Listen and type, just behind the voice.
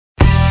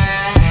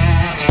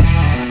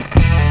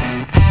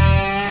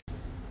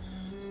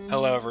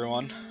Hello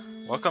everyone,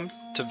 welcome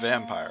to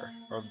Vampyr,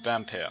 or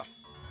Vampyr.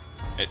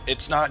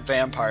 It's not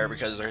vampire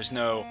because there's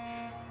no,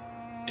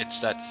 it's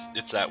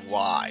that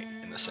Y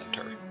in the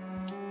center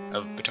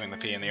of between the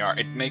P and the R.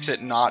 It makes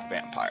it not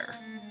vampire.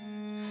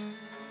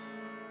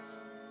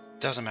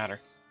 Doesn't matter.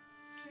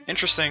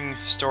 Interesting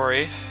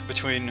story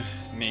between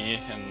me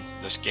and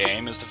this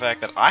game is the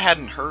fact that I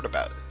hadn't heard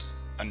about it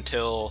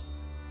until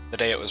the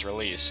day it was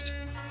released.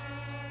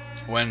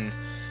 When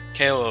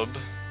Caleb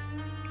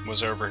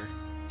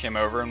came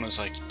over and was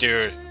like,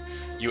 dude,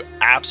 you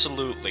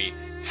absolutely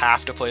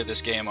have to play this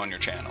game on your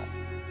channel.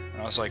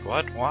 And I was like,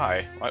 what?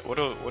 Why?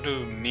 What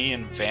do me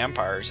and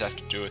vampires have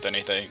to do with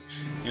anything?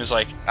 He was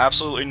like,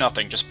 absolutely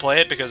nothing. Just play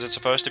it because it's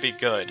supposed to be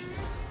good.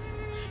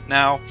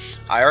 Now,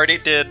 I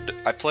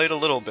played a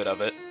little bit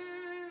of it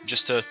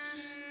just to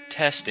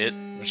test it,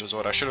 which is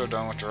what I should have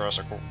done with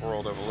Jurassic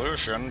World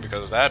Evolution,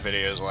 because that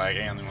video is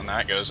lagging, and when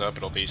that goes up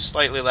it'll be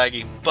slightly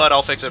laggy, but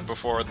I'll fix it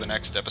before the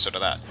next episode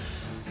of that.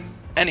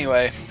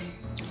 Anyway,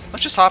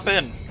 let's just hop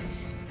in.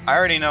 I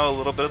already know a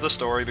little bit of the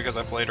story because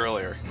I played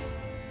earlier.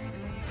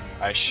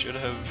 I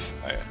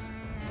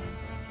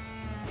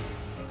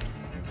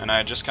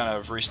just kind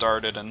of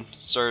restarted and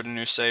started a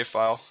new save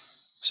file,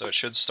 so it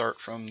should start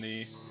from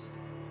the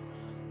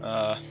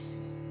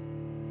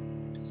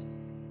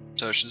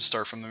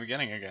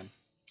beginning again,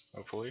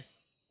 hopefully.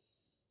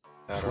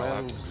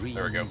 12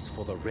 dreams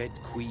for the Red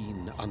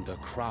Queen under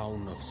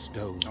crown of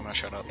stone. I'm gonna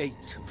shut up. 8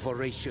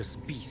 voracious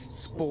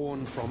beasts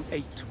born from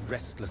 8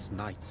 restless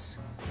nights.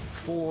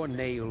 4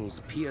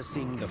 nails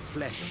piercing the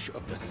flesh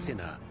of the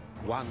sinner.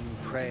 1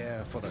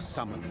 prayer for the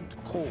summoned,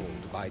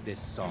 called by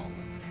this song.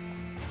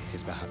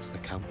 'Tis perhaps the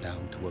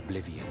countdown to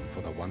oblivion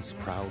for the once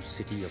proud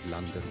city of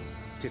London.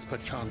 'Tis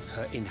perchance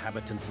her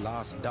inhabitants'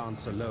 last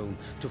dance alone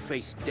to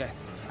face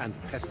death and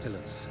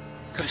pestilence.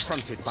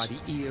 Confronted by the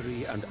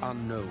eerie and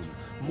unknown,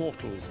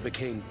 mortals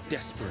became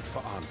desperate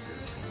for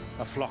answers.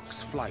 A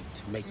flock's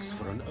flight makes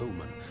for an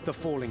omen, the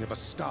falling of a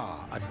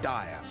star a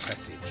dire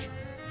presage.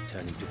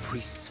 Turning to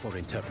priests for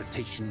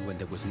interpretation when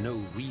there was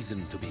no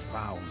reason to be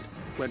found.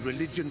 When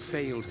religion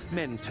failed,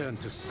 men turned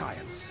to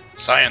science.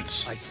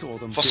 Science. I saw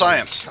them for build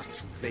science. Such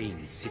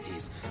vain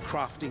cities,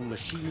 crafting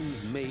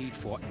machines made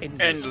for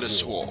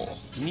Endless war.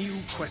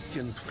 New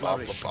questions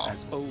flourish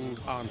as old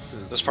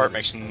answers. This part wither.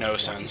 makes no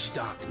sense. What is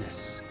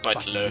darkness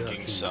but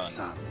lurking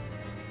sun?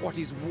 What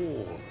is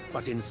wall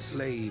but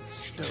enslaved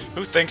stone?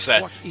 Who thinks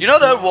that? What You know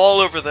that glass wall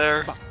over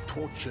there? but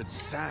tortured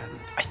sand?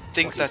 I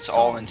think What that's is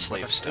all song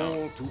enslaved but a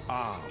stone. call to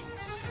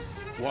arms?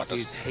 What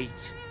is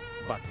hate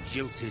but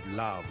jilted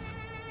love?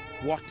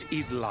 What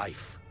is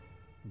life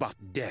but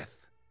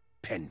death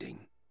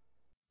pending?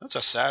 That's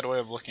a sad way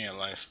of looking at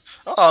life.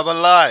 Oh, I'm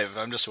alive!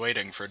 I'm just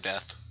waiting for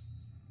death.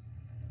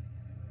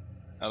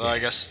 Although I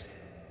guess...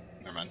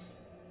 Never mind.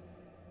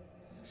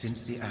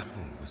 Since the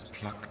apple was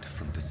plucked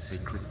from the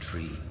sacred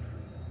tree,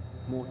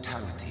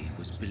 mortality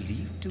was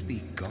believed to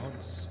be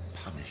God's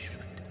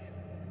punishment.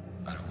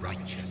 A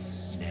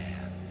righteous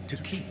snare to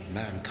keep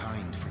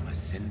mankind from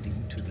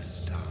ascending to the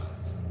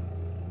stars.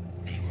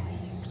 They were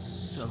all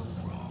so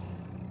wrong.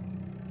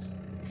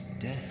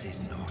 Death is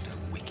not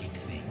a wicked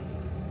thing,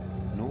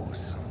 nor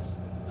some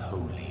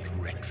holy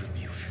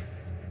retribution.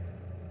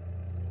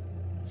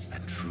 A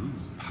true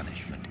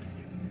punishment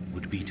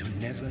would be to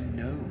never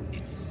know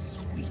its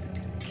sweet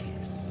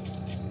kiss.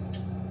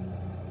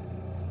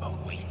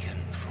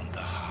 Awaken from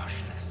the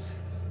harshness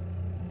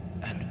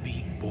and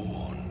be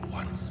born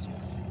once more.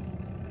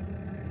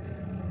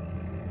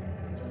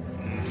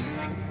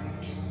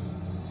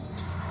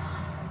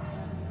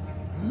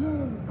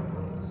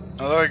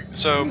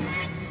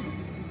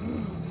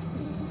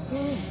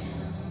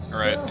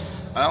 Alright,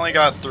 I only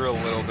got through a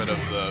little bit of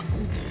the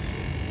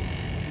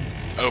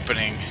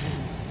opening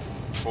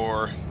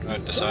before I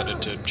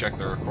decided to check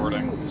the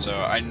recording, so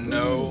I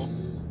know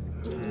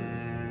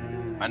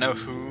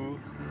who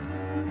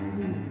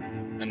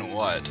and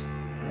what,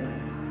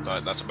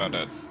 but that's about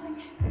it.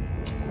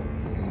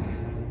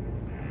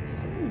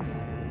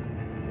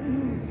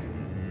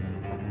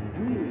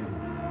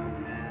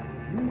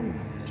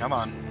 Come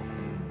on.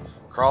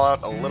 Crawl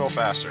out a little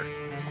faster.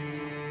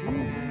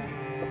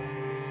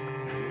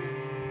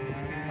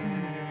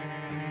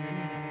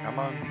 Come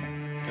on.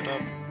 Get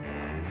up.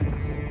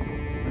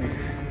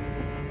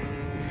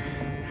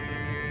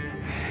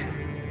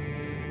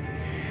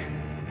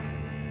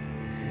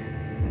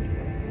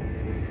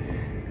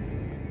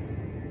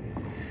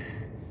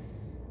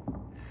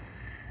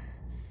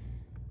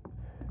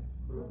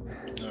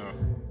 No.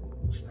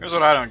 Here's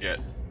what I don't get.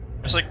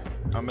 It's like,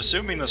 I'm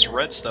assuming this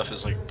red stuff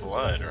is like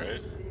blood,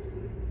 right?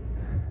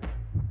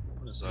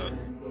 What is that?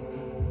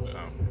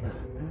 Oh.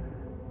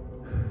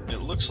 It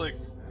looks like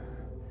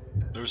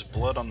there's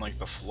blood on like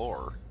the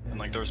floor, and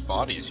like there's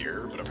bodies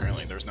here, but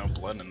apparently there's no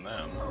blood in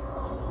them.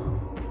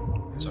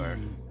 So I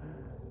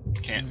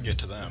can't get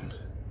to them.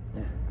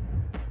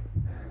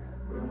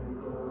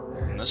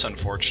 And this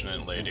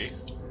unfortunate lady,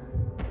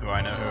 who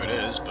I know who it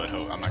is, but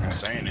I'm not gonna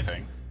say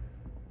anything.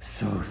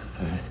 So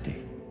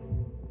thirsty.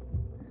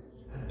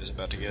 Is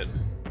about to get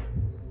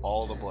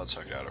all the blood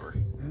sucked out of her.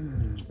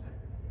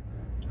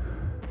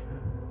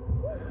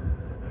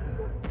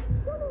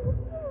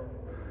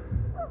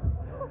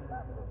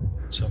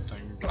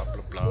 something, blah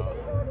blah blah.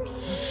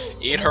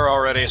 Eat her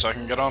already so I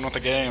can get on with the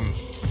game.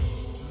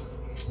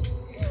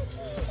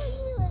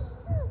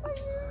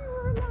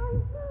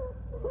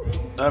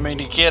 I mean,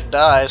 he can't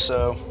die,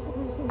 so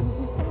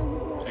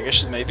I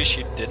guess maybe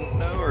she didn't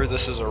know, or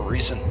this is a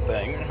recent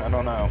thing. I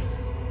don't know.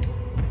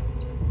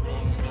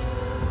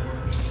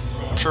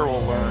 I'm sure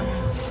we'll learn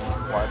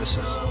why this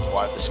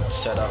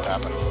setup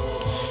happened.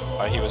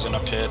 Why he was in a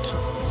pit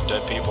of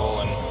dead people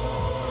and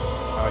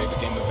how he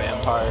became a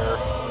vampire.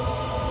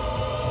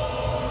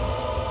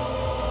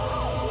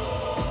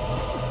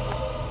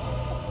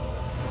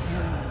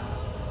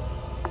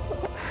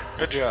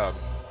 Good job.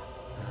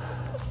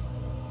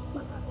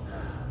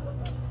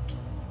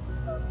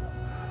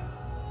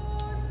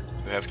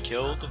 You have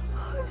killed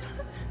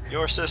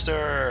your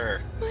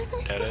sister.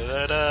 Da da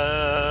da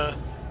da.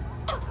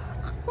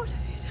 What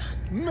have you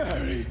done?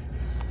 Mary!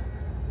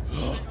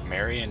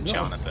 Mary and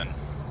Jonathan.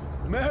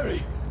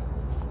 Mary!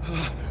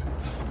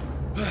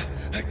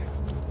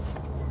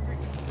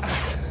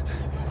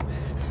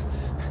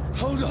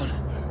 Hold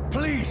on!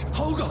 Please,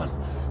 hold on!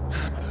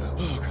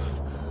 Oh God.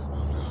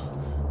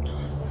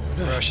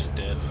 Bro, she's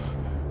dead.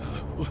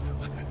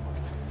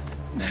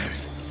 Mary.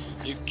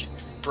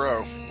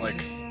 Bro,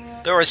 like,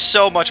 there was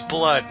so much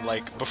blood,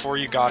 like, before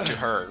you got to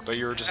her, but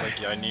you were just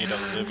like, yeah, I need a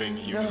living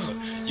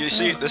human. You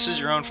see, this is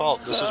your own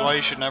fault. This is why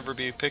you should never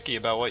be picky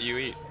about what you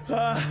eat.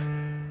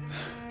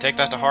 Take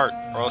that to heart,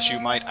 or else you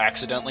might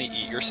accidentally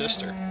eat your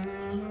sister.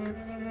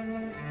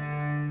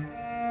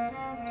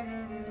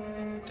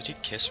 Did he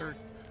kiss her?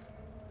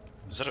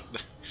 Was that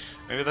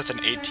maybe that's an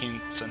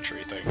 18th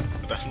century thing.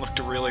 But that looked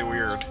really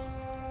weird.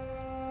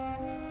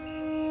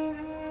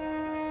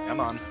 Come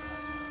on.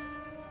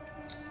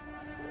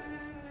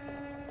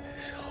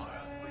 This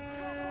horror.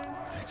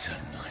 It's a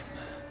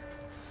nightmare.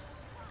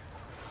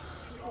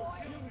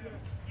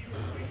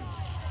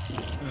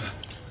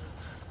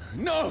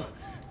 No!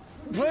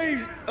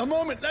 Please, a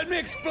moment, let me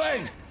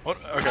explain! What?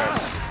 Okay.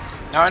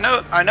 Now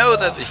I know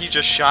that he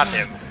just shot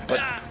him,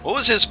 but what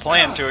was his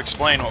plan to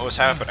explain what was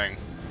happening?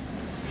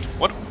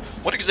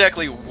 What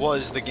exactly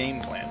was the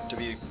game plan, to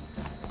be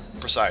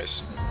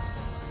precise?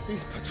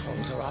 These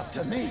patrols are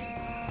after me.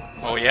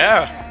 Oh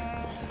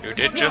yeah, you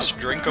did just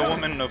drink a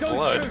woman of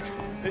blood. Shoot.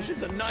 This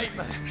is a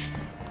nightmare.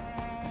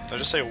 Did I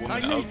just say a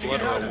woman of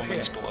blood or a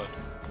woman's blood?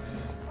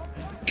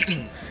 Let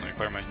me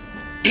clear my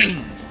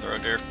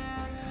throat here.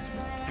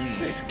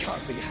 This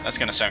can't be. That's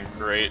gonna sound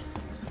great.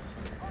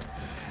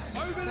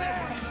 Over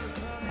there.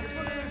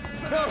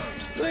 No,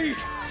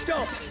 please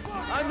stop.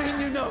 I mean,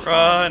 you know.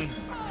 Run!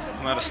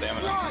 I'm out of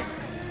stamina.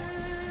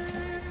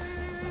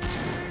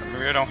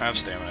 Maybe I don't have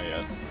stamina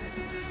yet.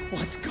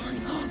 What's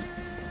going on?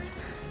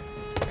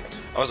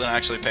 I wasn't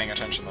actually paying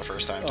attention the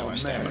first time to my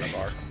stamina Mary.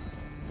 bar.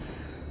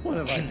 What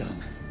have I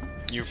done?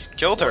 You've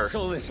killed her. What's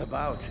all this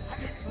about?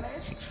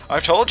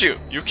 I've told you.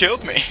 You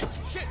killed me.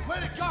 Shit,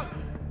 where'd it go?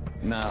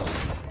 Now,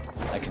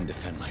 I can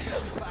defend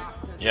myself.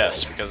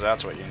 Yes, because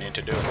that's what you need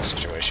to do in this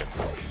situation.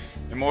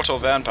 Immortal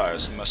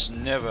vampires must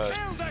never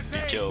be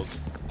killed.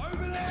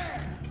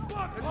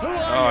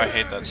 Oh, I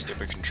hate that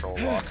stupid control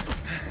lock.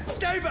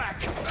 Stay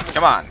back!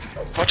 Come on,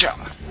 watch out.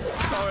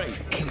 Sorry,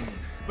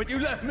 but you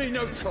left me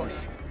no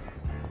choice.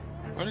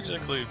 What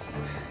exactly?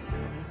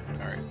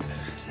 Alright.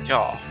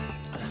 Y'all.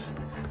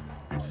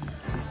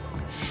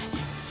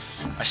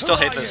 I still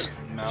hate this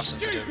mouse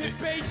sensitivity.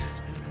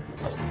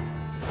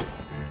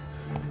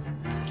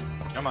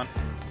 Come on.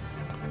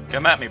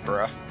 Come at me,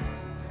 bruh.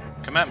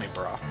 Come at me,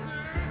 bruh.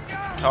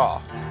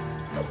 Oh.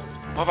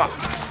 Whoa,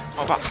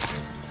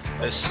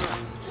 whoa. This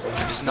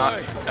is not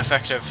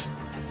effective.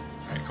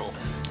 Alright, cool.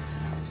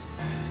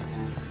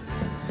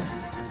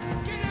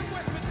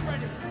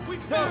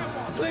 No,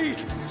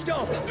 please,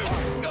 stop!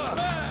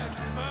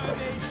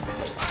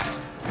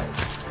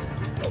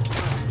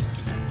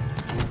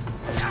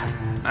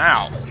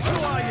 Ow.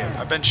 Who are you?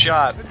 I've been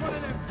shot.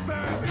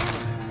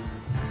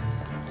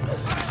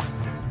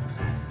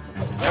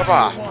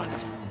 Yabba.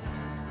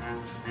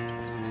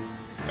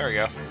 There we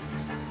go.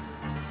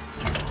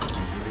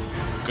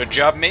 Good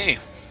job, me.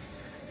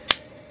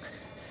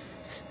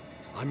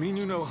 I mean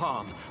you no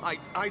harm.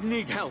 I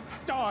need help.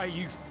 Die,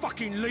 you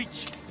fucking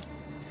leech!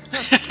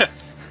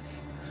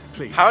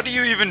 Please. How do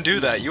you even do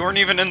that? You weren't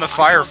even in the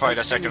firefight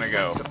a second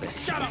ago.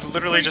 You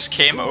literally just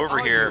came over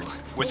here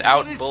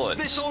without bullets.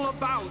 What's this all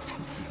about?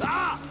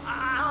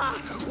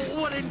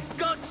 What in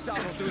guts?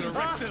 I'll do the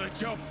rest of the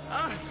job.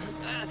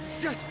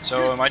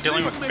 So, am I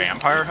dealing with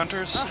vampire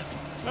hunters?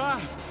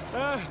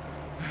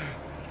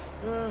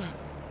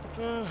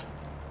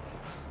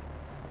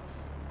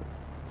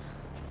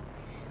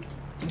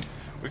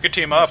 We could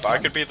team up. I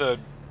could be the... It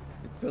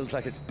feels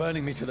like it's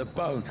burning me to the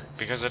bone.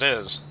 Because it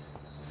is.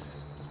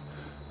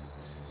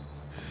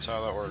 That's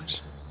how that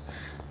works.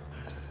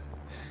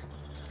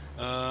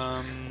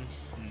 I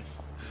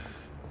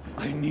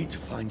need to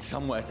find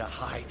somewhere to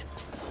hide.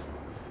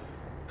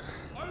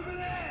 Over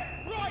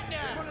there! Right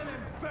now!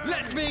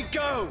 Let me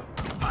go!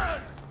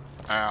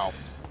 Ow.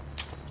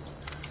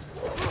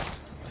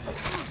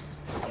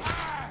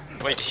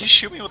 Wait, did he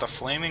shoot me with a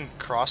flaming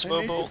crossbow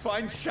I need to bolt?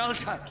 find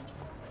shelter.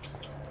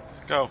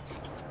 Go.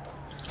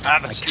 Ah, I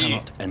that's E.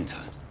 cannot enter.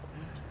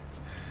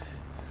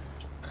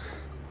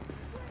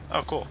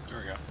 Oh, cool. There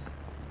we go.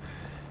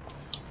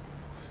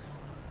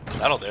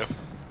 That'll do.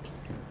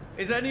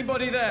 Is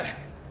anybody there?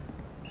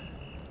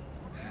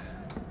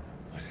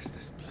 What is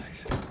this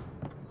place?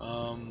 I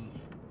don't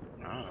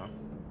know.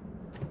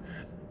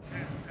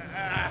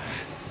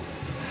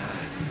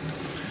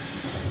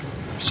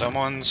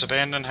 Someone's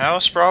abandoned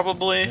house,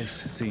 probably?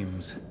 This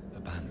seems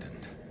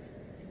abandoned.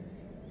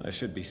 I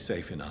should be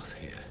safe enough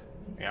here.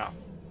 Yeah.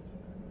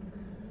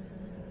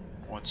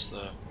 What's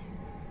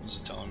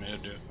it telling me to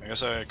do? I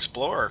guess I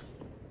explore.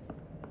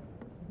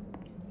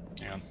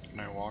 Hang on, can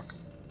I walk?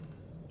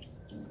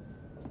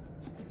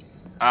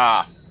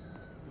 Ah!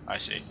 I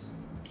see.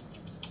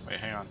 Wait,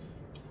 hang on.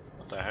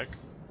 What the heck?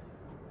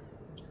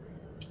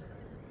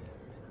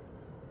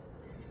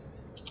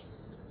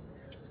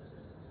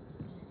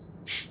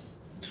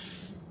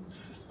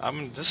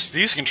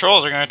 These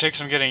controls are gonna take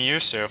some getting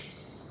used to.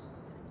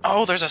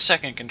 Oh, there's a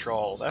second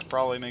control. That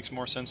probably makes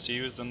more sense to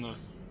use than the...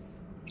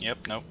 Yep,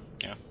 nope,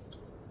 yeah.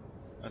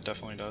 That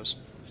definitely does.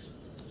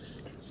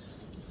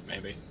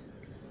 Maybe.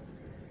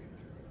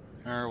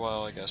 Or,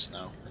 well, I guess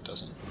no, it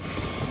doesn't.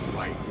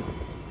 Wait.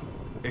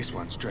 This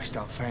one's dressed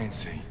up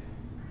fancy.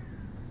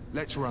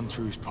 Let's run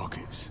through his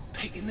pockets.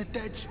 Picking the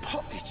dead's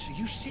pockets? Are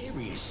you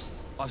serious?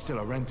 I've still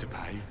a rent to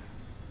pay.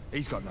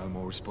 He's got no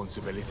more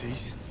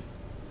responsibilities.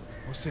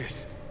 What's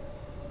this?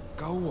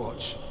 Gold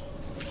watch.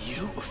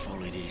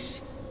 Beautiful it is.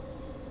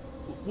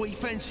 We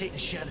fancy it and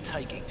share the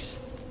takings.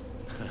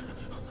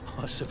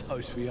 I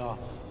suppose we are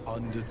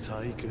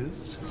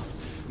undertakers.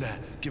 Now,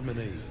 give him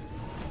an Eve.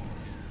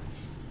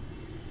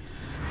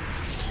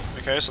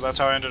 Okay, so that's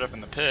how I ended up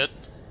in the pit.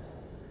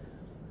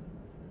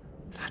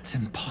 That's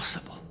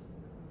impossible.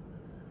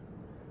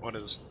 What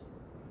is?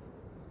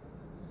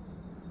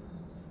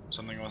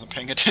 Something I wasn't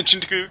paying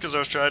attention to because I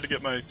was trying to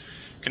get my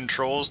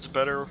controls to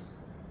better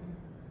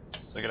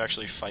so I could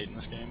actually fight in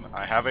this game.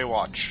 I have a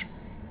watch.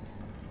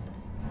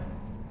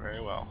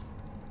 Very well.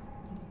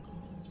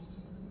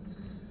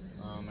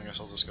 I guess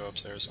I'll just go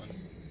upstairs then.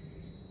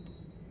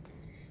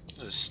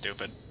 This is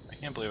stupid. I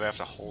can't believe I have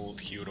to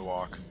hold Q to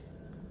walk.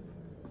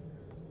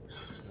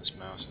 This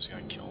mouse is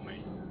gonna kill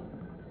me.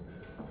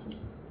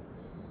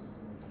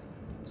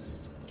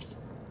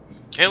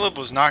 Caleb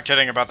was not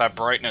kidding about that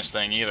brightness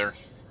thing either.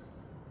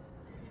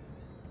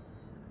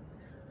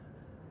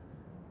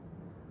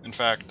 In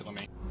fact, let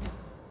me...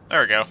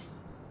 There we go.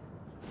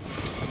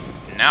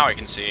 Now I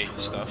can see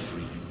stuff.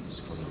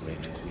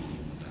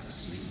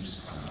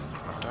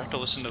 Do I have to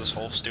listen to this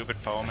whole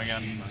stupid poem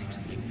again?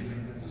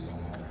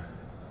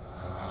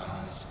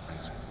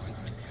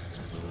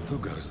 Who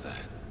goes there?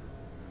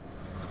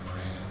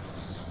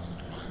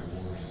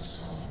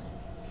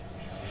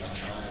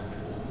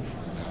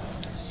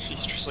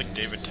 He's just like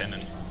David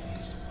Tennant.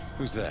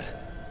 Who's there?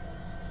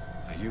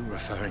 Are you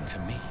referring to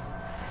me?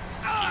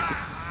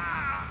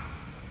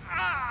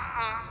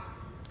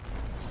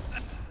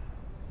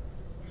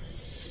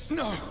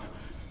 No!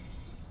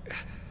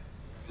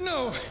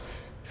 No!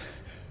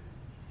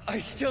 I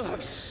still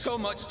have so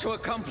much to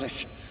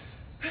accomplish.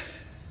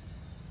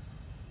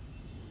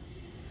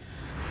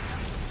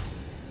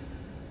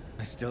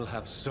 I still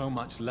have so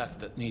much left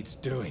that needs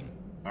doing.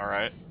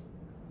 Alright.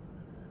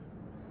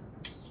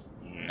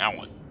 Now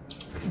what?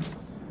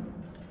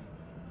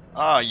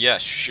 Ah,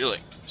 yes,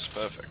 shillings.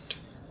 Perfect.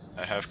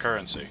 I have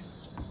currency.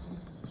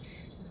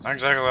 Not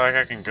exactly like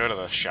I can go to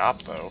the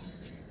shop, though.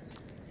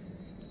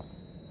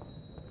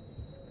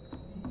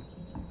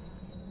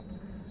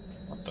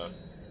 What the?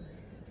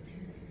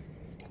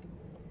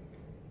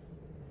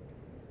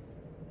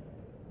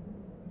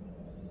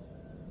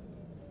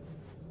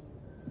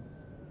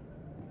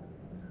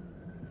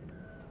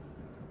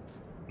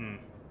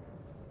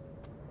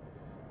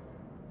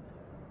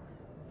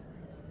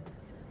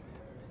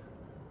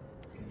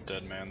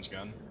 Dead man's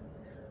gun.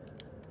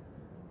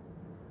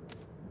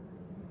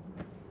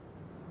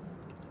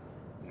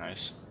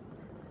 Nice.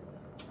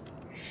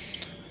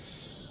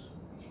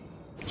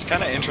 It's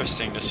kind of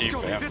interesting to see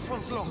Johnny, this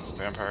one's lost.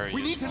 Vampire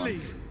We use need to one.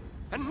 leave.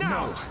 And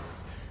now! No!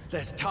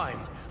 There's time.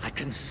 I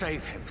can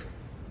save him.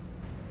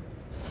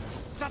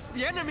 That's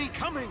the enemy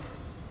coming!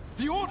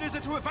 The orders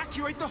are to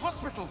evacuate the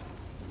hospital!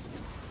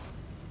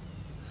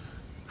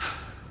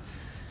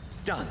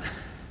 Done.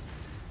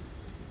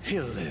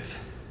 He'll live.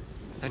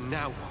 And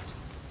now what?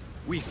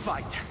 We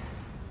fight.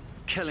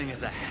 Killing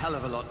is a hell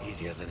of a lot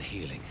easier than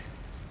healing.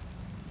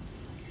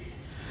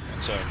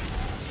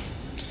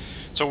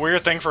 It's a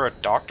weird thing for a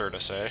doctor to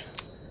say.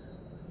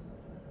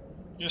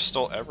 You just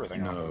stole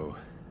everything. No,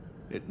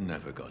 it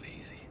never got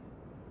easy.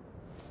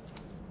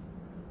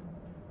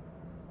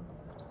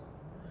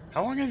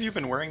 How long have you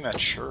been wearing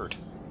that shirt?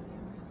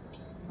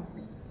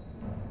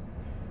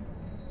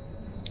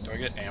 Do I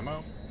get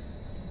ammo?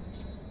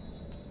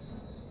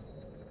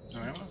 No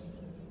ammo?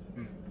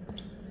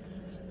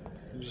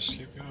 Just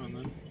keep going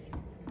then.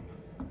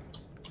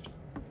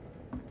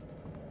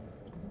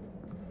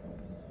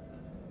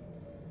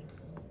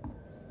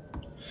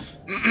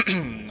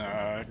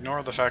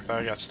 Ignore the fact that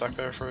I got stuck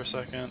there for a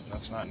second.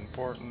 That's not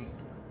important.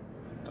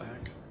 What the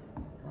heck?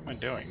 What am I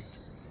doing?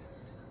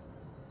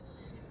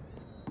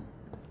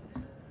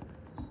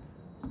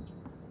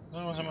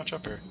 There wasn't much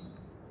up here.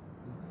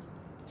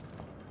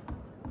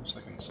 Guess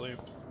I can sleep.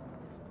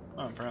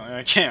 Oh, apparently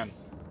I can.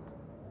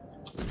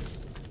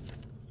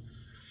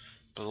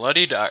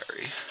 Bloody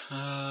diary.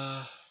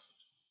 I'll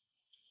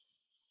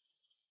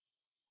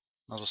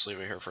just leave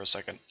it here for a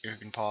second. You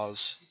can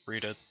pause,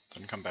 read it,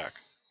 then come back.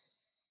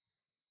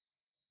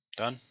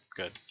 Done?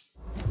 Good.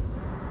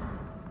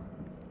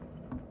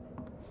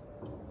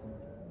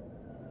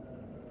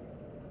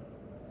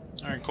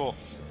 Alright, cool.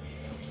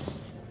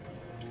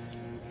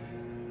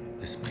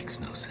 This makes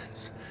no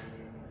sense.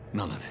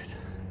 None of it.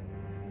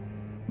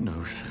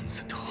 No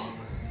sense at all.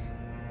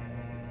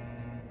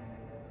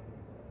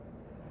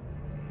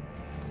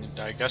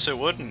 I guess it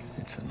wouldn't.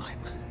 It's a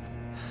nightmare.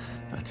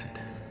 That's it.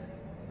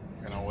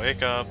 You're gonna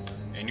wake up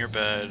in your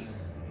bed.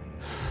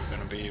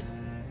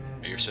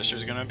 Your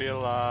sister's gonna be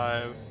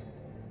alive.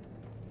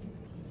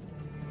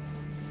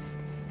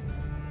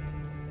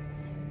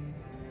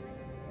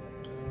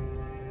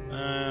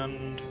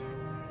 And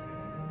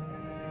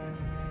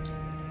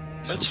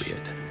So be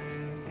it.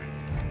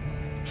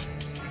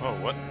 Oh,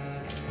 what?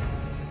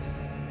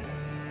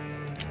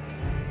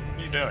 What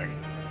are you doing?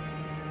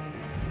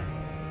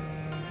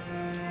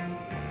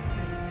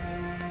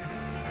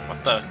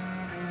 What the?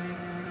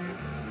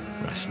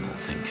 Rational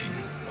thinking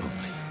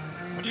only.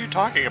 What are you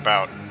talking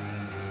about?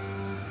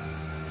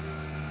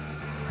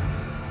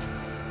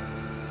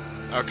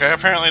 Okay,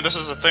 apparently this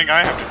is a thing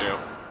I have to do.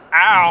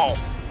 Ow!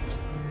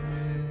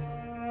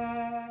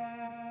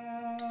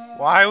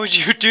 Why would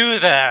you do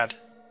that?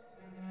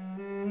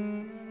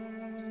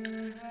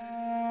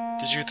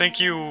 Did you think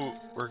you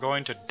were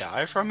going to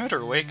die from it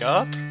or wake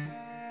up?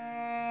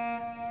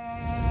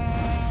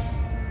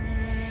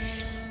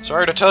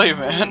 Sorry to tell you,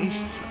 man.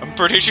 I'm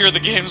pretty sure the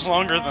game's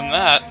longer than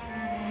that.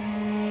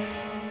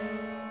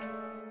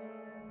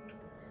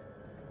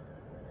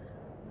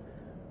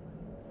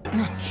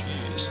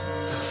 Jeez.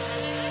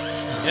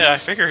 Yeah, I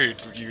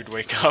figured you'd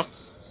wake up.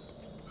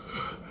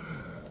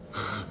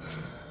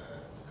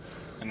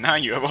 And now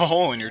you have a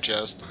hole in your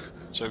chest.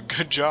 So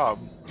good job,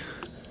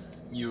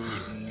 you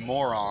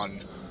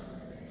moron.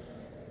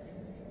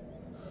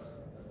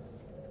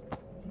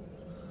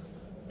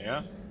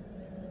 Yeah?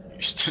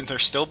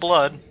 There's still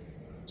blood.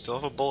 Still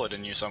have a bullet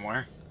in you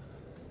somewhere.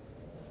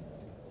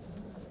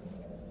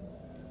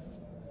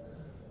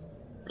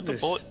 Where'd the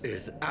bullet?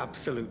 This is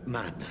absolute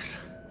madness.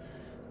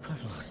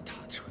 I've lost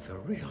touch with the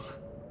real.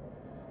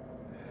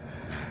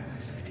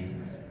 As it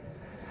is,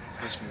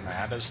 As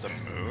mad as the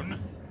moon?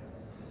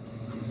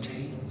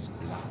 contains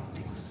blood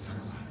in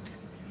sunlight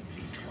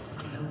into a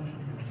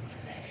glowing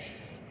flesh.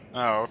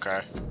 Oh,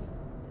 okay.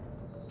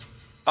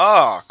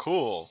 Ah,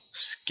 cool.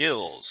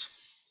 Skills.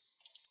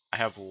 I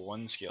have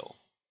one skill.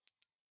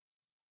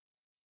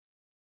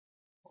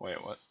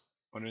 Wait, what?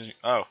 What is it?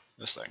 Oh,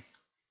 this thing.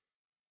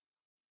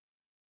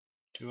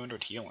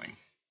 200 healing.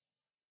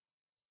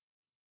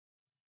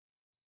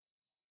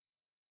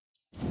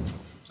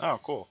 Oh,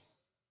 cool.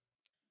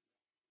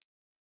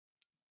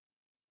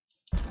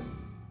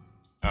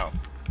 Oh.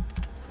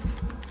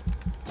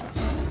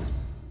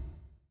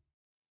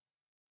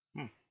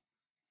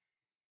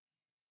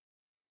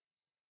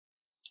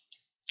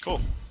 Cool.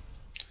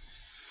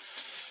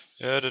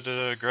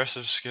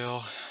 Aggressive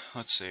skill.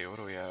 Let's see, what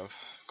do we have?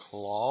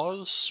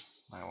 Claws?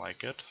 I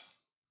like it.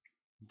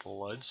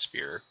 Blood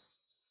spear.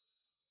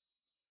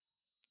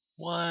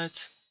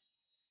 What?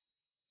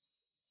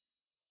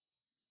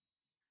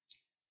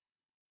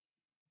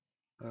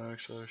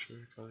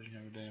 Acceleration causing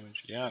heavy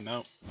damage. Yeah,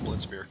 no.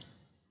 Blood spear.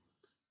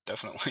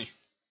 Definitely.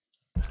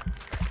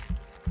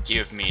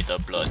 Give me the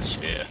blood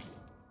spear.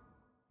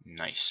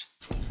 Nice.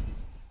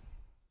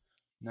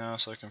 Now,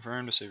 so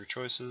confirm to save your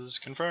choices.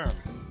 Confirm.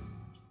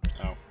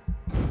 Oh.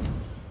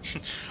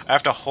 I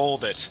have to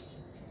hold it.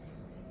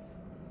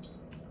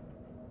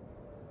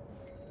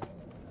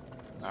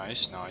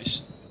 Nice,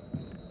 nice.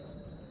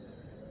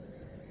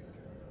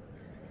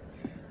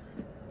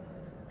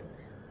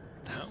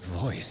 That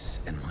voice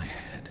in my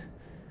head.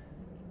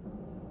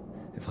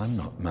 If I'm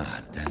not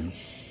mad, then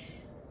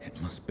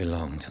it must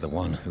belong to the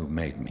one who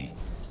made me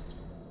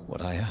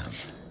what I am.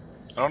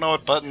 I don't know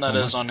what button that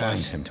I is on must find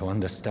his. him to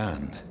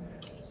understand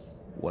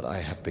what I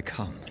have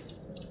become.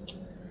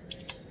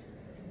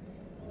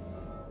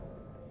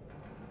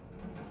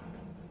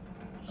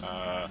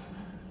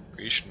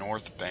 Reach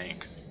North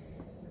Bank.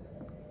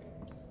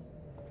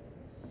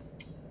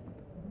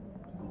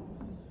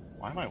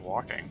 Why am I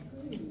walking?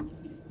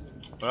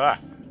 Ah!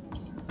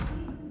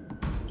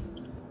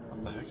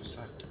 What the heck is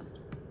that?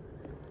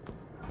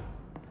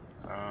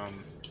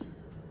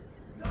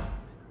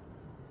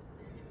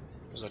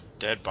 There's a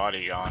dead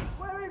body gone.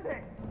 Where is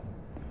it?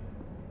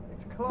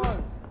 It's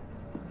closed.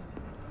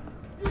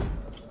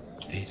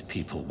 These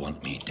people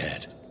want me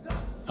dead.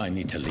 I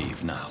need to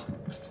leave now.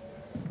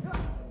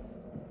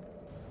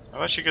 How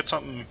about you get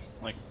something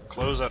like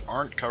clothes that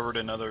aren't covered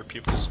in other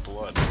people's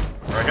blood?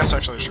 Or I guess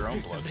actually it's your own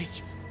Here's the blood.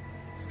 leech.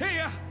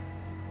 Here!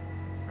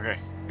 Okay,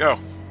 go.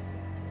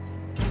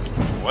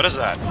 What is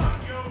that?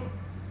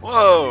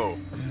 Whoa!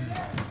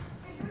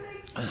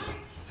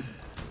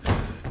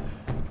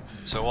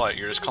 So what?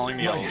 You're just calling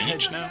me a My leech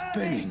head's now?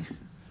 spinning.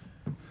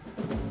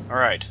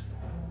 Alright.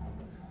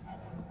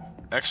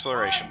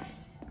 Exploration.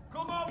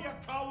 Come out, you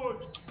coward!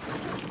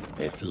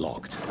 It's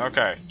locked.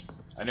 Okay.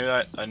 I knew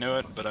that. I knew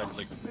it, but I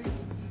like.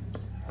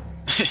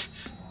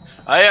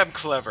 I am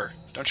clever.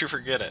 Don't you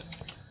forget it.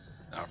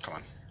 Oh, come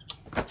on.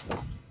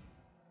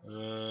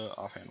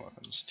 Offhand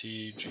weapons.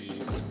 T, G,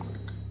 click, click.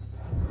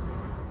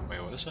 Wait,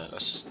 what is that? A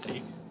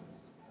stake?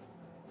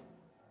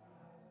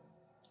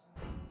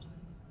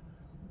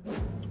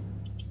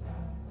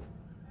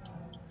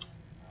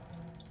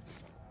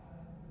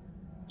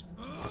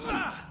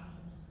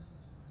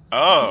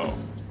 Oh!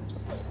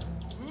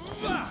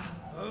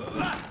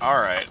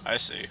 Alright, I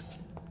see.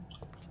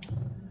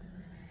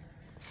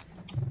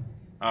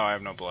 Oh, I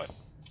have no blood.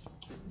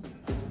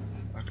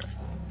 Okay.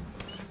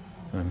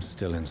 I'm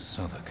still in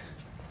Southwark.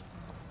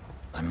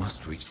 I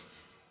must reach.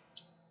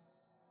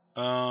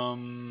 Die,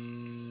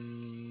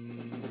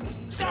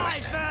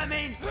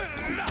 vermin!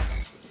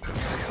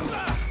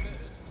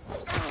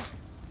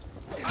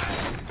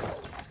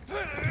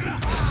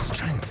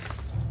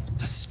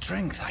 A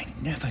strength I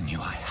never knew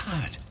I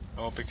had.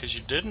 Oh, because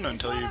you didn't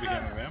until you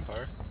became a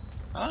vampire.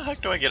 How the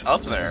heck do I get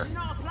up there? It's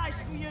not a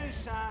place for you,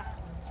 sir.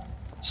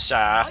 Sir?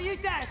 Are you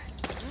deaf?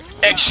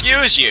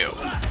 Excuse you!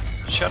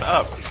 Shut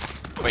up.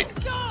 Wait.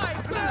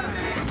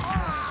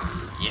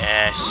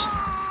 Yes.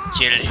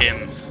 Kill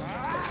him.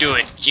 Do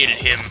it. Kill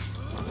him.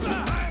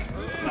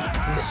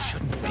 This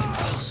shouldn't be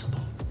possible.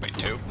 Wait,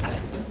 two?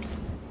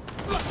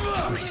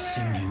 Every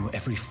sinew,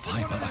 every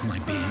fiber of my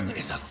being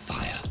is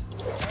afire.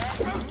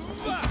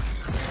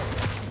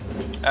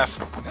 F.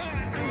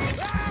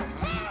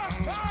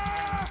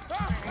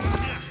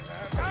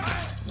 I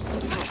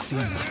feel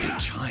like a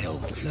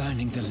child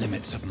learning the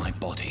limits of my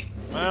body.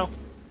 Well,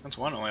 that's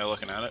one way of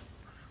looking at it.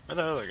 Where'd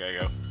that other guy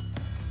go?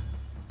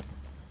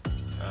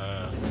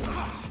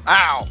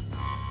 Ow!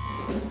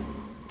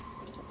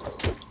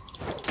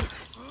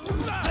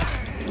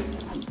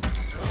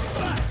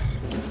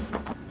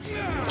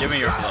 Give me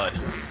your blood.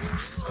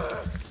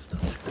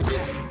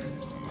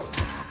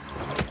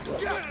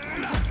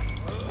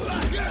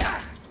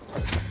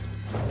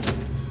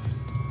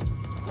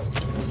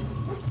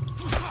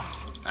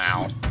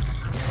 Ow.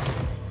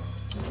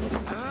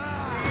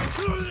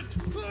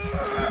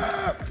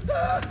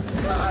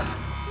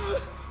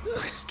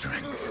 My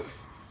strength.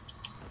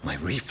 My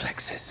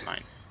reflexes.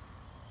 Mine.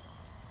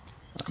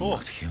 I'm Cool.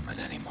 not human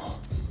anymore.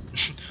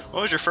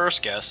 What was your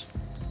first guess?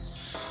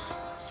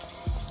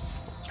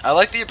 I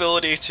like the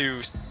ability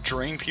to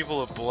drain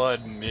people of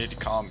blood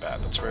mid-combat.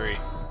 It's very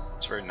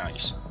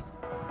nice.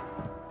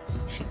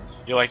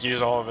 You like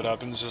use all of it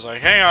up and it's just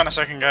like, hang on a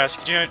second, guys.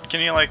 Can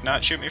you like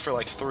not shoot me for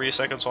like 3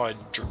 seconds while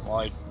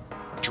I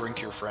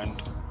drink your friend?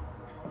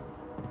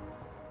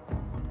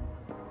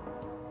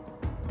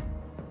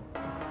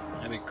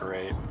 That'd be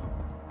great.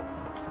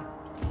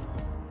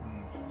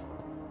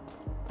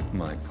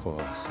 My poor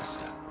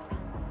sister.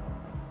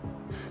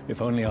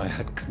 If only I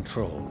had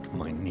controlled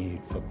my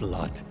need for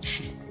blood.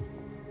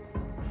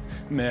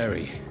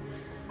 Mary,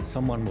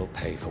 someone will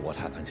pay for what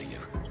happened to you.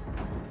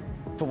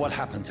 For what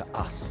happened to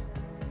us.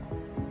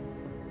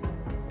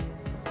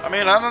 I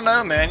mean, I don't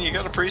know, man. You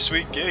got a pretty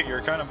sweet gig.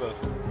 You're kind of a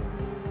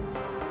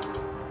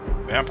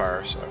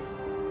vampire, so.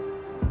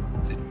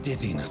 The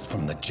dizziness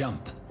from the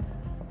jump.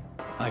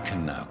 I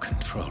can now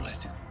control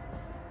it.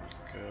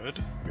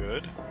 Good,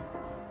 good.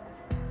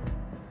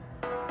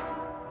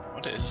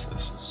 What is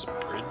this? Is this a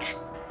bridge?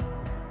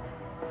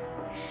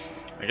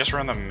 I guess we're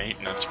on the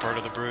maintenance part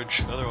of the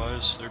bridge.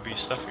 Otherwise, there'd be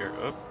stuff here.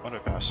 Oh, what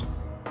did I pass?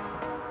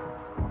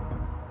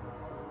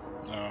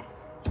 No.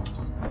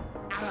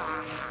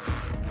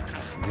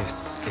 This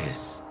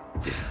is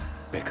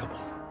despicable.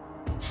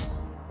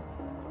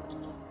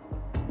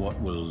 What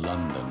will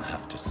London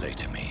have to say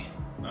to me?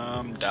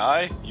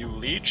 Die? You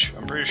leech?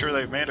 I'm pretty sure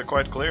they've made it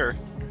quite clear.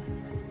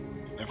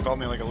 They've called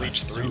me like a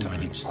leech So 3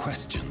 many times.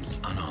 questions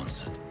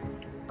unanswered.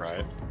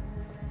 Right.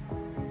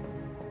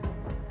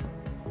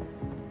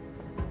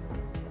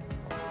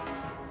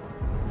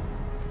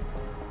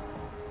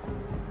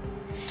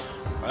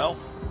 Well.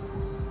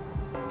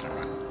 Never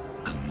mind.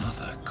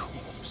 Another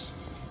corpse.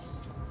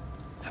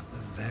 Have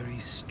the very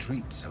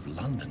streets of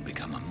London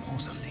become a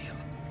mausoleum?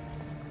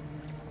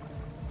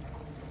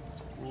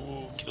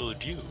 Who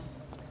killed you?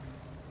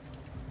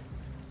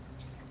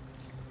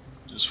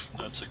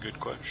 That's a good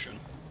question.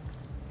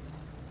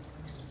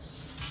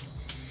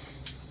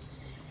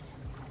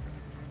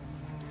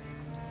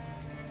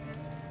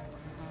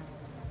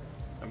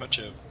 How about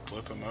you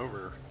flip him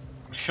over?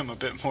 Make him a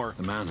bit more.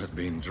 The man has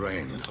been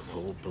drained of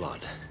all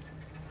blood.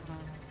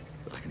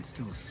 But I can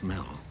still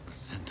smell the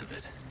scent of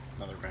it.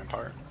 Another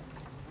vampire.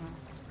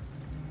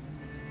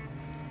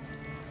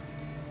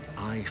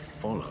 I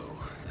follow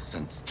the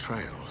scent's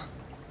trail.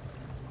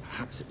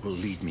 Perhaps it will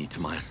lead me to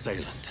my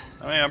assailant.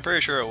 I mean, I'm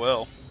pretty sure it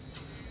will.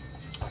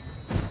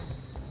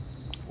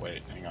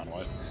 on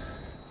what?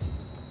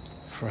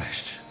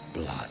 Fresh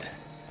blood.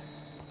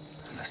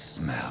 The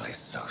smell is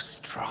so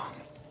strong.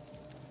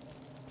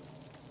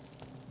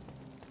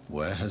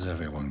 Where has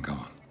everyone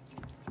gone?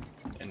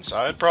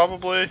 Inside,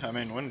 probably? I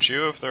mean, wouldn't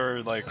you if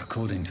they're like...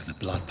 According to the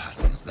blood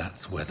patterns,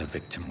 that's where the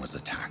victim was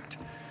attacked.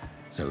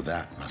 So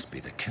that must be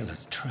the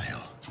killer's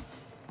trail.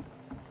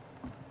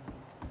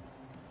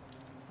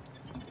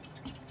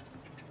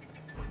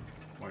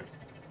 Wait.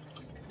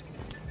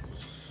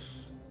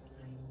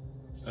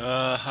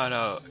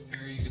 Hideout.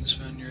 Here you can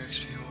spend your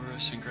XP while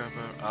resting, grab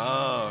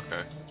out. Oh,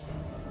 okay.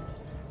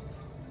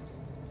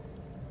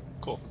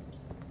 Cool.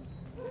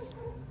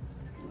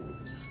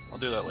 I'll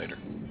do that later.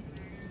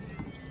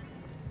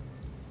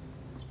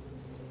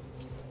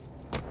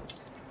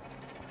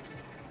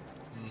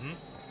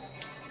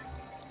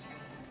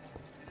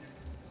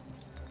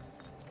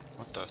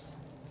 What the?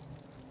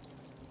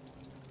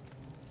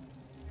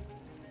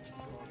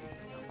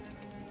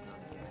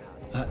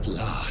 At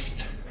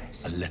last,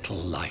 a little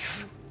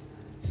life.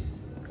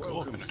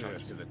 Welcome, sir,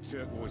 to the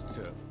Turquoise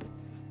Turtle.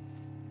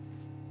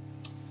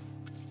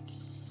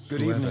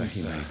 Good evening,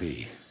 he may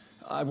be.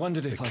 I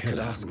wondered if I could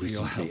ask for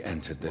your help.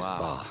 Entered this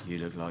bar. You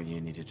look like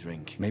you need a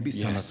drink. Maybe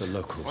some of the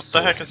locals. What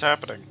the heck is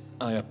happening?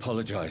 I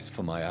apologize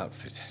for my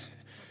outfit.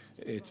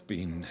 It's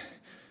been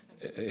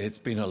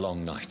a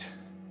long night.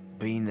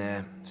 Been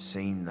there,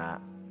 seen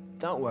that.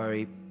 Don't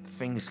worry,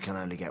 things can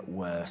only get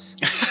worse.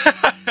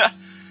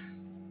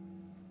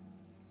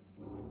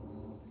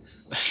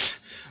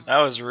 That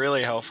was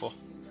really helpful.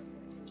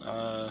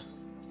 How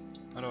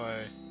do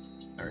I...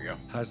 There we go.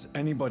 Has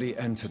anybody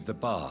entered the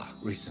bar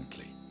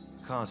recently?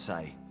 Can't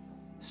say.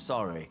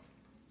 Sorry.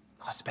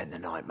 I spent the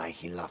night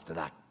making love to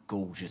that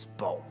gorgeous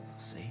bottle,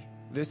 see?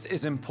 This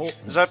is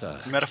important, Is that sir.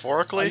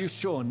 metaphorically? Are you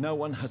sure no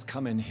one has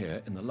come in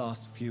here in the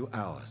last few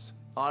hours?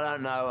 I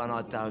don't know and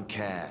I don't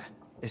care.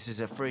 This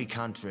is a free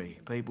country.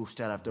 People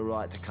still have the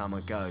right to come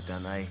and go,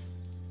 don't they?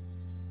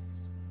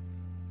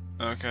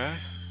 Okay.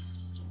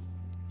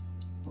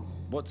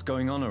 What's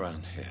going on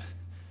around here?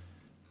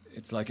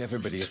 It's like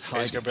everybody is It's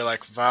hiding. gonna be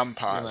like You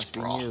vampires, must be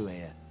bro. new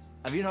here.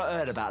 Have you not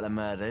heard about the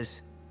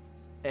murders?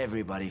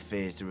 Everybody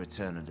fears the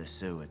return of the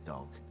sewer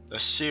dog. The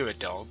sewer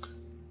dog.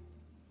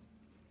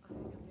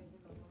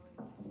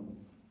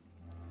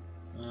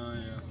 Oh,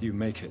 yeah. You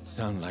make it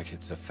sound like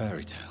it's a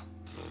fairy tale.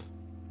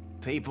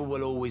 People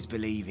will always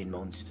believe in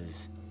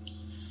monsters.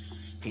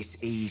 It's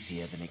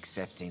easier than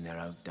accepting their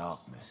own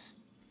darkness.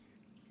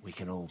 We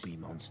can all be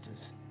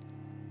monsters.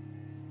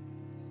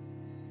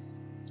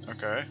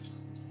 Okay.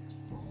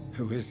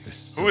 Who is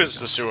this? Who is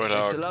the sewer It's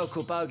dog? a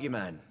local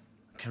bogeyman.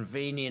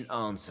 Convenient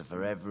answer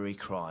for every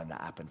crime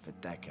that happened for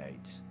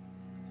decades.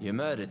 You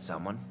murdered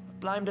someone,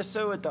 blame the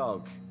sewer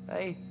dog,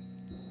 eh?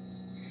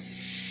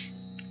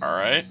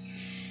 Alright.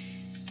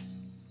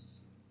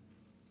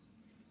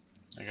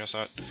 I guess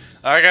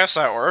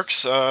that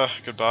works.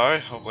 Goodbye.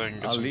 Hopefully I can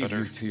get I'll some leave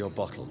better... you to your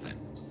bottle then.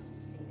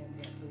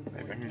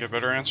 Maybe I can get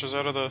better answers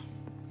out of the...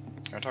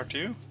 Can I talk to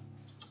you?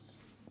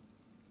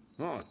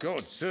 My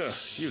God, sir,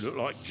 you look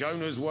like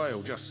Jonah's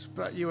whale just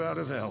spat you out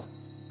of hell.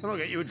 Can I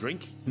get you a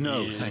drink?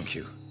 No, Yeah. thank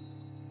you.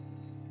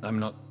 I'm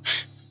not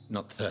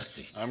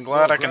thirsty. I'm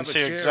glad Well, I can grab a see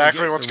chair and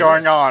exactly get what's some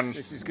going rest. on.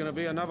 This is going to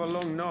be another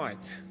long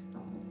night.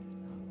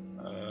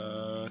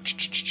 A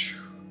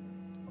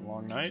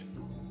long night?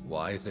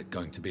 Why is it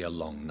going to be a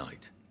long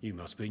night? You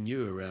must be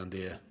new around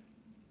here.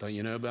 Don't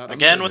you know about the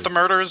Again with the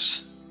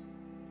murders?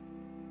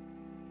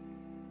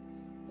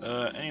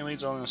 murders? Any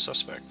leads on the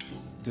suspect?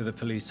 Do the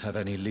police have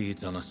any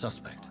leads on a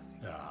suspect?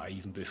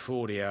 Even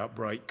before the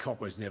outbreak,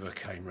 coppers never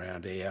came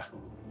round here.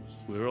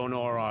 We're on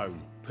our own.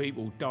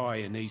 People die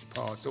in these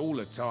parts all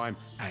the time,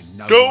 and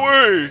no Don't one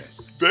worry!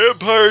 cares.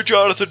 Vampire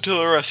Jonathan to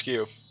the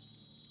rescue!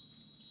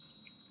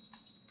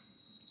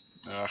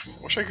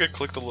 Wish I could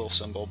click the little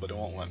symbol, but it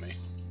won't let me.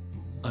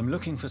 I'm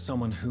looking for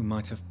someone who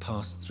might have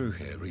passed through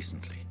here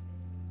recently.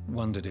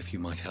 Wondered if you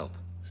might help.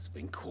 It's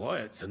been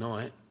quiet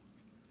tonight.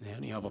 The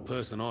only other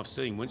person I've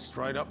seen went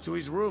straight up to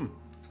his room.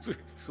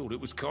 Thought it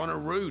was kind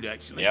of rude,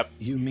 actually. Yep.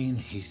 You mean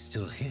he's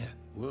still here?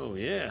 Well,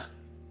 yeah.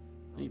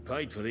 He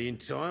paid for the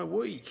entire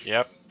week.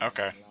 Yep,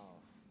 okay.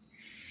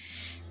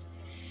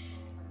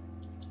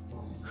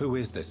 Who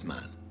is this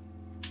man?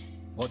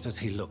 What does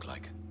he look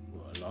like?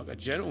 Well, like a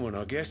gentleman,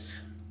 I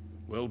guess.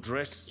 Well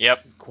dressed.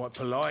 Yep. Quite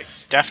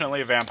polite.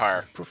 Definitely a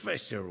vampire.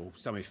 Professor or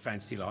something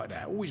fancy like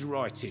that. Always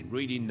writing,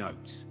 reading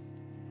notes.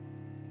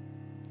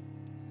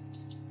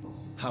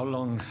 How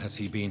long has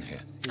he been here?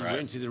 He Right.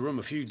 rented the room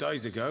a few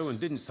days ago and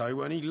didn't say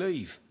when he'd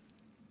leave.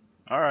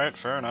 Alright,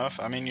 fair enough.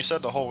 I mean, you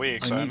said the whole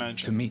week, so I I need to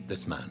imagine... meet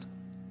this man.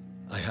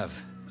 I have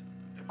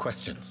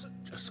questions.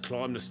 Just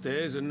climb the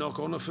stairs and knock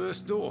on the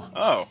first door.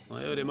 Oh,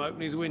 I heard him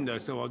open his window,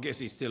 so I guess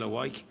he's still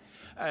awake.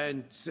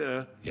 And,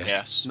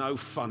 yes. no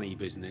funny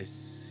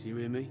business. You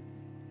hear me?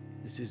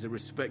 This is a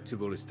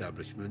respectable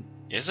establishment.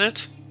 Is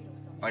it?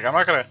 Like, I'm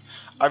not gonna...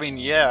 I mean,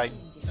 yeah, I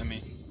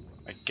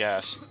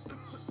guess.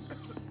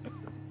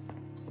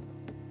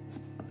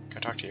 Can I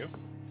talk to you?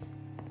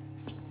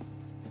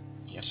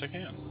 Yes, I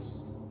can.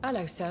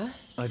 Hello, sir.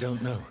 I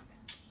don't know.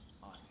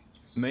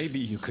 Maybe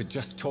you could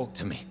just talk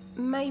to me.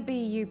 Maybe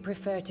you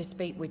prefer to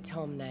speak with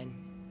Tom then.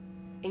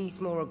 He's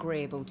more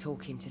agreeable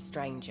talking to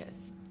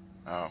strangers.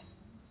 Oh.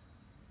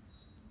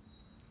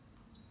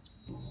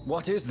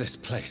 What is this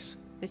place?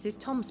 This is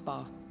Tom's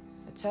bar,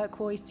 a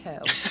turquoise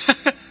turtle.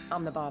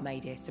 I'm the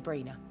barmaid here,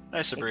 Sabrina.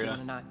 Hi, Sabrina. If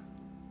you want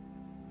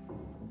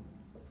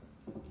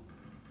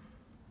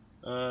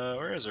to know.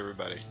 Where is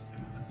everybody?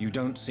 You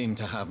don't seem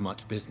to have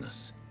much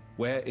business.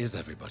 Where is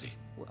everybody?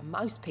 Well,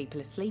 most people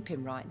are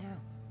sleeping right now.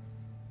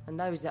 And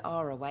those that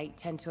are awake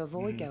tend to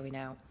avoid going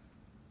out.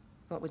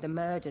 What with the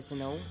murders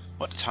and all.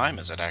 What time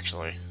is it,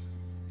 actually?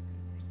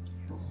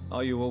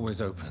 Are you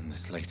always open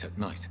this late at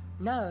night?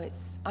 No,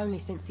 it's only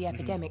since the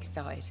epidemic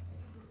started.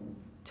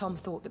 Tom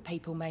thought that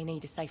people may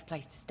need a safe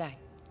place to stay.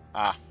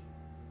 Ah.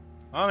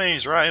 Well, I mean,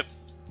 he's right.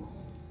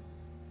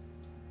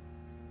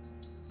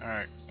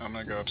 Alright, I'm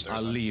gonna go upstairs.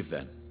 I'll then. leave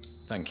then.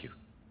 Thank you.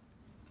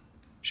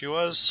 She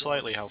was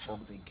slightly helpful.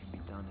 Something can be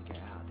done to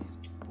get out of this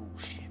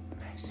bullshit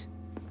mess.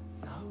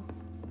 No?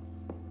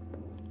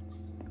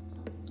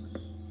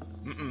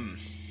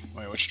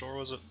 Wait, which door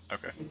was it?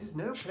 Okay. This is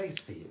no place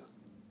for you.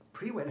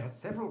 Prewen has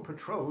several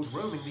patrols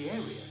roaming the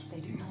area. They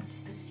do not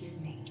pursue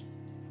me.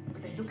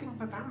 But they're looking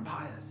for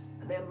vampires,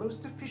 and they're most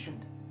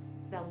efficient.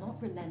 They'll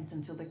not relent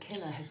until the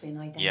killer has been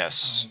identified.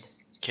 Yes. I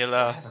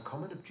Killer. have a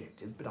common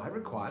objective, but I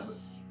require...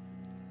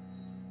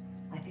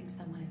 I think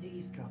someone is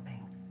eavesdropping.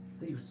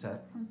 Are you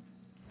certain?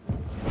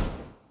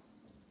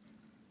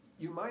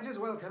 You might as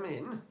well come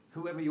in,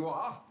 whoever you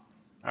are.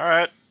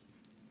 Alright.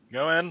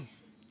 Go in.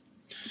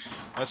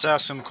 Let's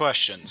ask some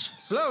questions.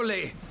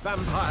 Slowly,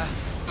 vampire.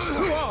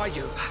 Who are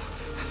you?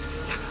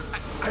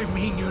 I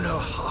mean you no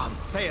harm.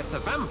 Saith the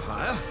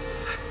vampire.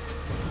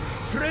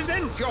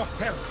 Present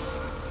yourself.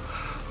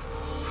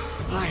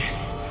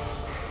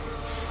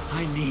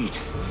 I need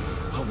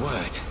a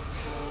word.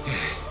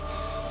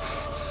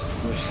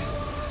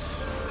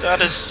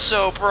 That is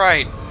so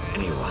bright.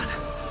 Anyone.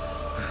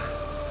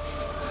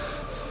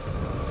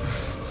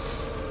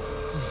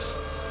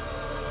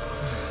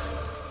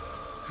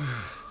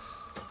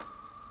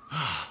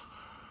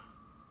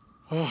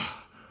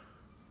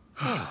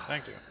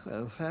 Thank you.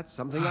 Well, that's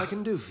something I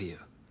can do for you.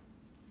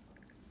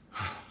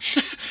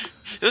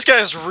 This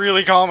guy is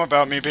really calm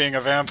about me being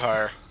a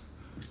vampire.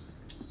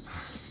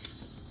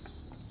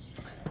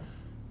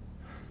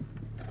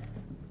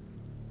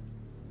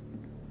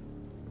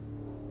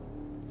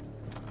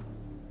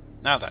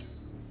 Now then,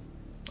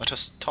 let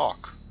us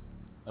talk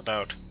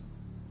about,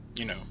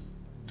 you know,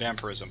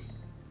 vampirism.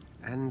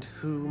 And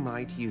who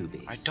might you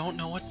be? I don't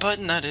know what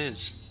button that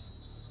is.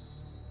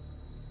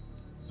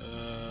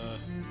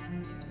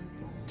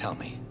 Tell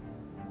me,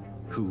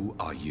 who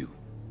are you?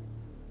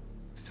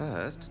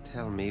 First,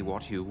 tell me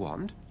what you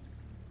want.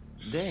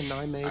 Then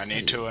I may I tell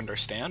need to you.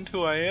 understand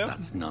who I am.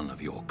 That's none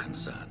of your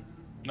concern.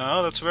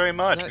 No, that's very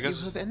much Sir, because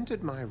you have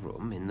entered my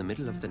room in the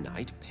middle of the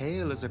night,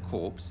 pale as a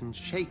corpse and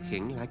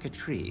shaking like a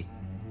tree.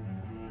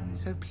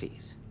 So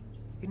please,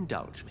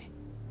 indulge me.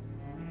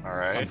 all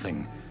right.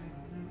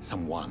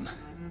 Someone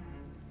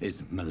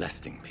is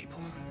molesting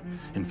people.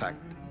 In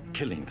fact,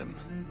 killing them,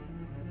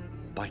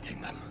 biting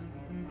them.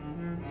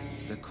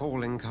 The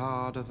calling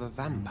card of a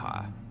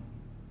vampire.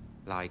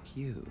 Like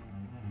you.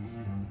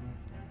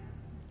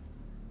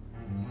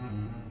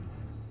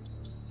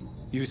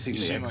 You seem You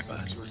the seem like expert.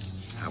 an expert.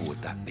 How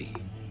would that be?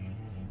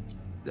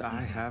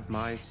 I have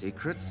my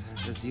secrets,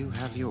 as you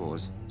have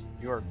yours.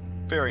 You are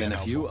very Then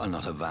if unhelpful. you are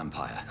not a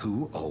vampire,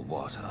 who or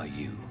what are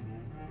you?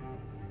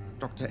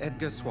 Dr.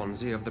 Edgar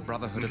Swansea of the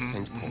Brotherhood of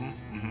St. Paul.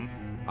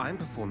 I'm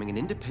performing an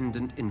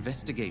independent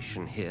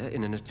investigation here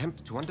in an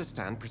attempt to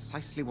understand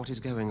precisely what is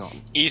going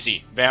on.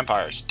 Easy.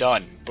 Vampires.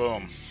 Done.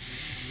 Boom.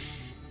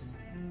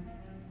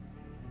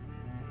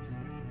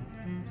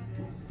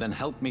 Then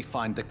help me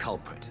find the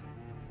culprit.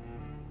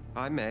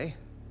 I may.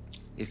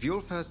 If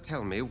you'll first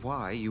tell me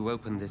why you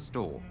opened this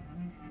door.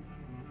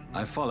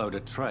 I followed a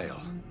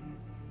trail.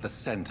 The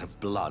scent of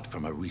blood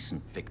from a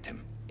recent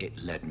victim. It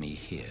led me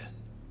here.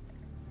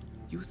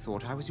 You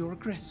thought I was your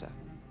aggressor.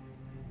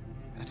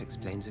 That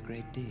explains a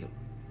great deal.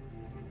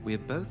 We're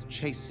both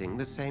chasing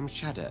the same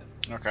shadow.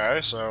 Okay,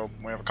 so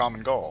we have a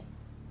common goal.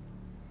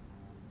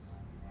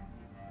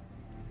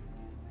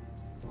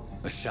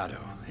 A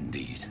shadow,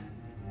 indeed.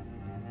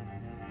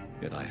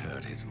 Yet I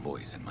heard his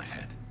voice in my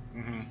head.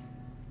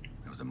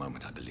 There was a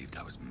moment I believed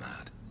I was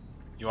mad.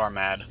 You are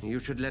mad. You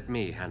should let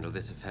me handle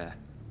this affair.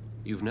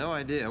 You've no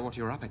idea what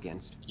you're up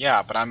against.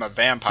 Yeah, but I'm a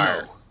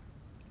vampire. No.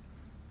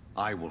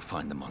 I will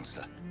find the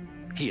monster.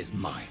 He is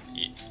mine.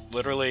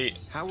 Literally,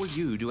 How will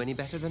you do any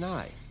better than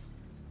I?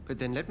 But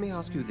then let me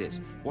ask you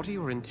this. What are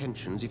your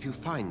intentions if you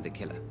find the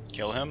killer?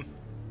 kill him.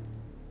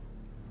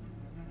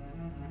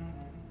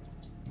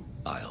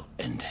 I'll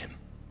end him.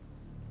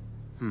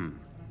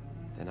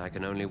 Then I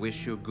can only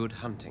wish you good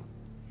hunting.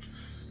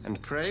 And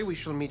pray we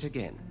shall meet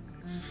again.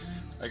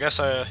 I guess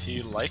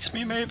he likes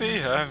me, maybe?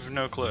 I have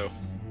no clue.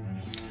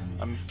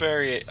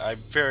 I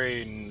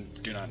very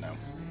do not know.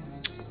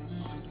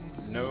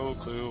 No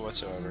clue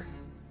whatsoever.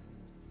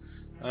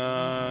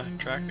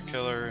 Track the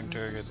killer,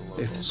 interrogate the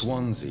locals. If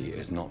Swansea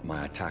is not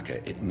my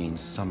attacker, it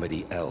means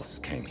somebody else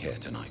came here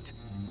tonight.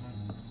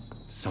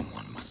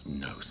 Someone must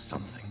know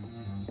something.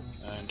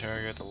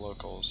 Interrogate the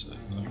locals.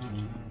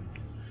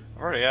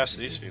 I've already asked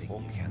these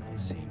people. You cannot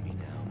see me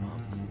now,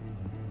 Mum.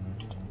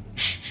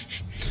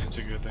 It's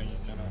a good thing you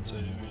cannot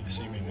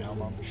see me now,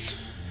 Mom.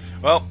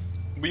 Well,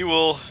 we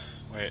will...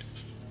 Wait.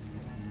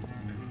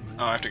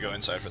 Oh, I have to go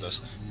inside for this.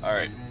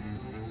 Alright.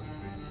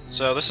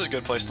 So this is a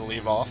good place to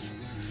leave off.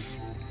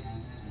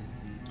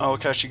 I'll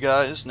catch you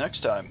guys next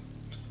time.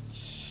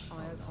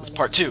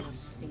 Part 2.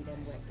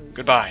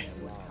 Goodbye.